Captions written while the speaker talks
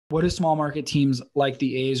What do small market teams like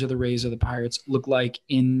the A's or the Rays or the Pirates look like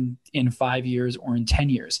in 5 years or in 10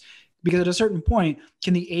 years? Because at a certain point,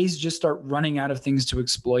 can the A's just start running out of things to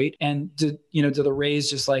exploit? And do the Rays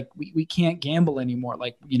just like, we can't gamble anymore?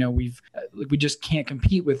 Like, we just can't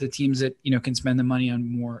compete with the teams that, can spend the money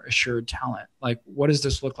on more assured talent. Like, what does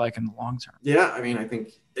this look like in the long term? Yeah, I mean, I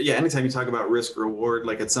think, anytime you talk about risk reward,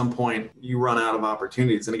 like at some point you run out of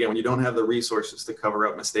opportunities. And again, when you don't have the resources to cover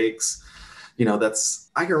up mistakes,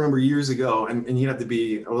 I can remember years ago, and you have to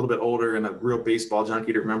be a little bit older and a real baseball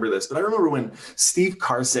junkie to remember this, but I remember when Steve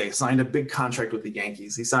Karsay signed a big contract with the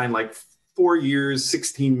Yankees. He signed like 4 years,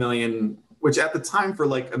 $16 million, which at the time for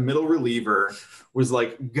like a middle reliever was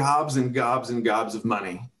like gobs and gobs and gobs of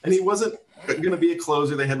money. And he wasn't going to be a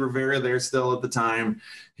closer. They had Rivera there still at the time.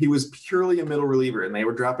 He was purely a middle reliever, and they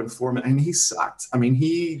were dropping 4 minutes, and he sucked. I mean,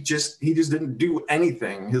 he just didn't do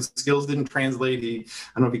anything. His skills didn't translate. I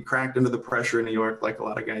don't know if he cracked under the pressure in New York like a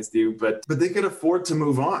lot of guys do, but they could afford to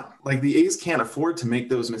move on. Like the A's can't afford to make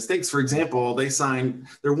those mistakes. For example, they signed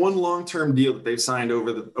their one long-term deal that they've signed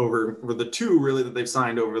over the two really that they've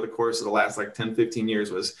signed over the course of the last like 10, 15 years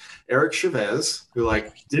was Eric Chavez, who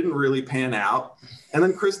like didn't really pan out. And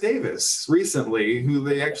then Chris Davis recently, who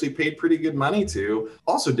they actually paid pretty good money to,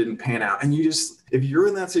 also didn't pan out. And if you're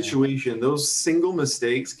in that situation, those single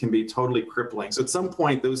mistakes can be totally crippling. So at some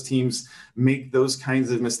point, those teams make those kinds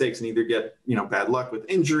of mistakes and either get, bad luck with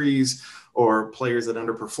injuries or players that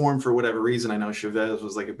underperform for whatever reason. I know Chavez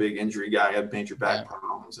was like a big injury guy, had major back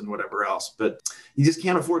problems and whatever else, but you just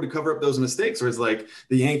can't afford to cover up those mistakes. Or it's like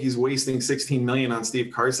the Yankees wasting $16 million on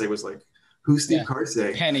Steve Karsay was like, who's Steve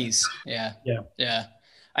Karsay? Pennies. Yeah.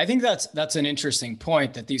 I think that's an interesting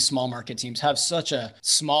point, that these small market teams have such a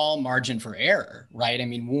small margin for error, right? I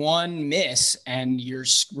mean, one miss and you're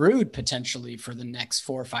screwed potentially for the next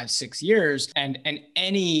 4, 5, 6 years. And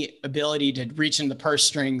any ability to reach in the purse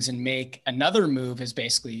strings and make another move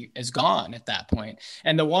is gone at that point.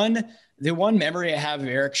 And the one memory I have of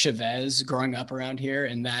Eric Chavez growing up around here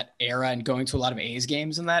in that era and going to a lot of A's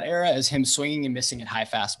games in that era is him swinging and missing at high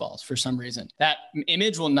fastballs for some reason. That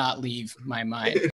image will not leave my mind.